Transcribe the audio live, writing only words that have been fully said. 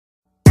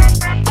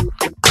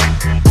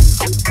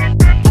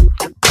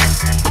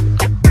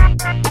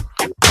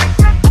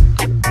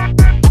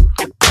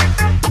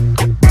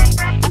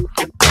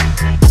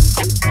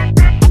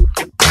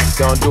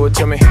do it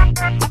to me.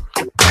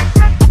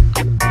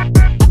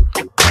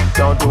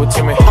 Don't do it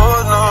to me.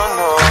 Oh no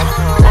no,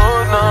 oh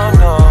no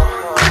no.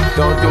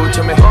 Don't do it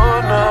to me.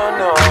 Oh no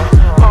no,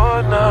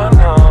 oh no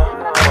no.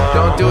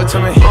 Don't do it to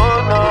me.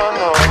 Oh no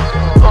no,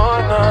 oh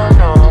no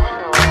no.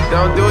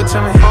 Don't do it to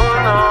me. Oh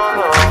no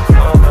no,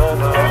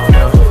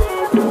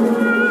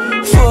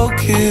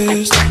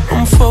 focused,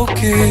 I'm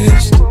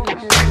focused.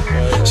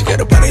 She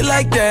got a body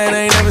like that, I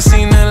ain't never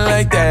seen nothing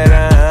like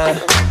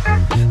that.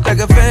 Like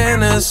a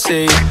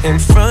fantasy in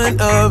front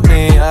of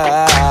me.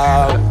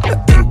 I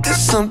think there's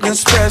something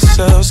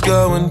special's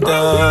going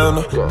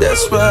down.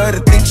 That's right, I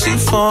think she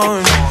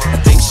foreign, I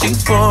think she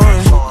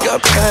foreign.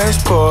 Got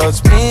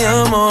passports, me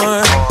I'm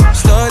on.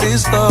 Started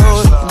slow,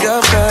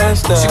 got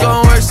faster. She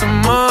gon' work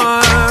some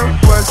more,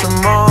 work some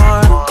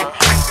more.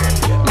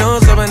 No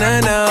stopping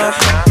her now,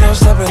 no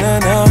stopping her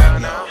now.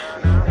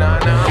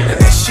 And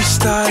then she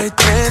started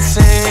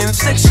dancing,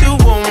 sexual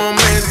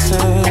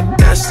romancing.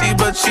 Nasty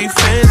but she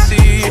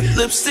fancy,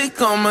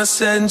 lipstick on my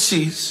satin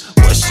sheets.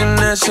 What's your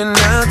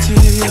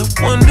nationality? I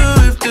wonder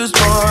if there's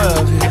more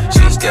of it.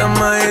 She's got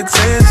my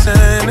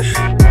attention,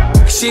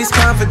 she's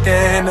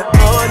confident.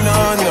 Oh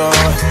no no,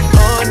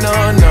 oh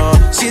no no.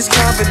 She's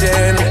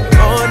confident.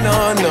 Oh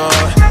no no,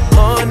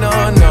 oh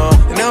no no.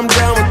 And I'm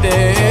down with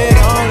it.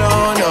 Oh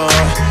no no,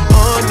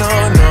 oh no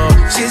no.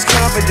 She's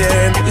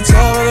confident. You can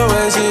tell by the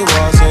way she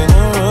walks in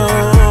the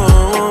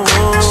room.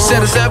 She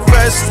said it's that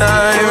first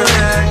time.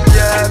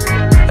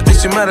 Yeah, I think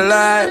she might have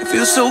lied.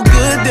 Feels so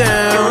good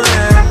down.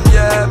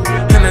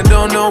 Yeah, and I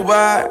don't know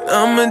why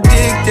I'm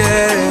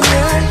addicted.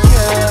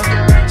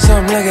 Yeah,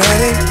 something like a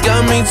headache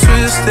got me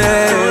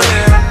twisted.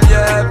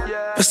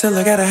 Yeah, but still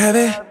I gotta have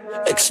it.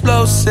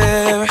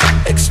 Explosive,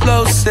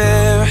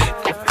 explosive.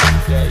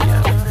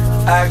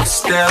 I can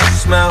still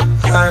smell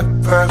her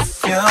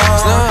perfume.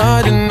 It's not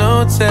hard to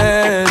notice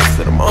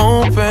that I'm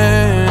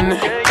open,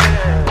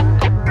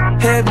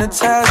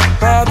 hypnotized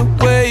by the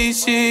way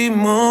she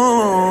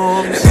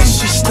moves. And then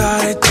she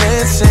started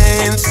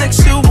dancing,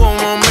 sexual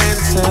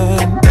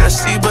romancing.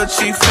 Nasty but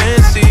she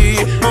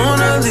fancy,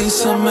 Mona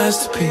Lisa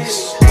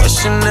masterpiece.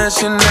 What's your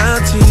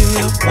nationality?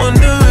 I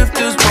wonder if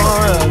there's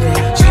more of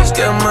it. She's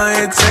got my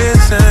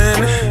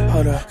attention,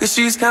 hold up, cause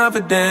she's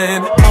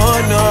confident. Oh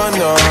no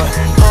no,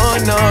 oh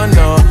no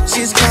no.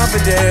 She's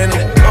confident.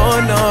 Oh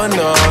no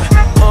no,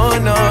 oh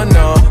no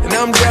no. And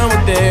I'm down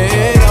with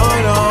it. Oh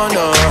no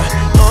no,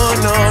 oh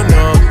no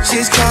no.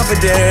 She's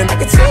confident. I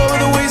can tell by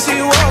the way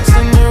she walks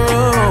in the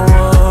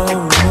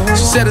room.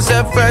 She said it's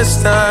that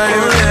first time.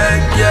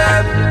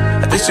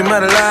 Yeah, I think she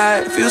might have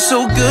lied. Feels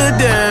so good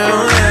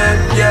down.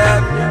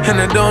 Yeah, and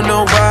I don't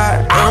know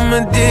why I'm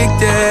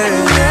addicted.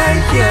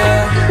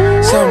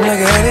 Yeah, something like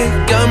a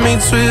headache got me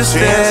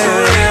twisted.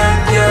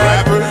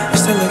 Yeah,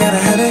 still I gotta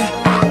have it.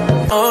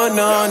 Oh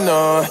no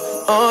no,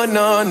 oh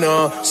no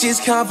no. She's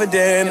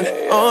confident.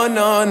 Oh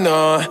no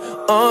no,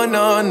 oh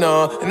no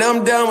no. And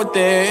I'm down with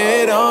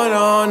it. Oh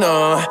no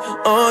no,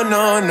 oh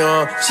no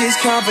no. She's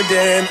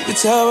confident. You can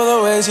tell by the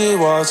way she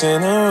walks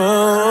in the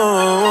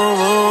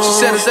room. She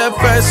said it's that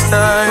first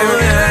time.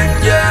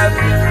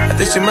 Yeah, I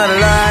think she might have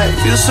lied.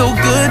 Feels so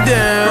good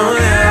down.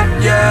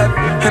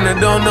 Yeah, and I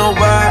don't know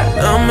why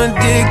I'm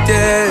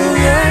addicted.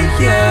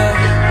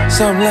 Yeah,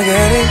 something like a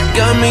headache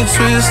got me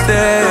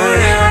twisted.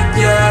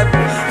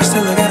 Yeah,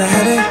 still I gotta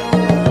have it.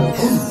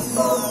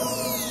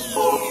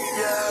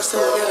 Still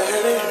I gotta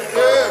have it.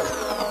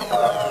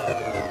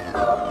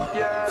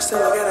 Still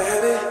I gotta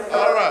have it.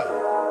 All right.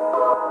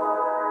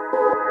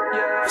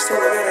 Still I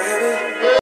gotta have it.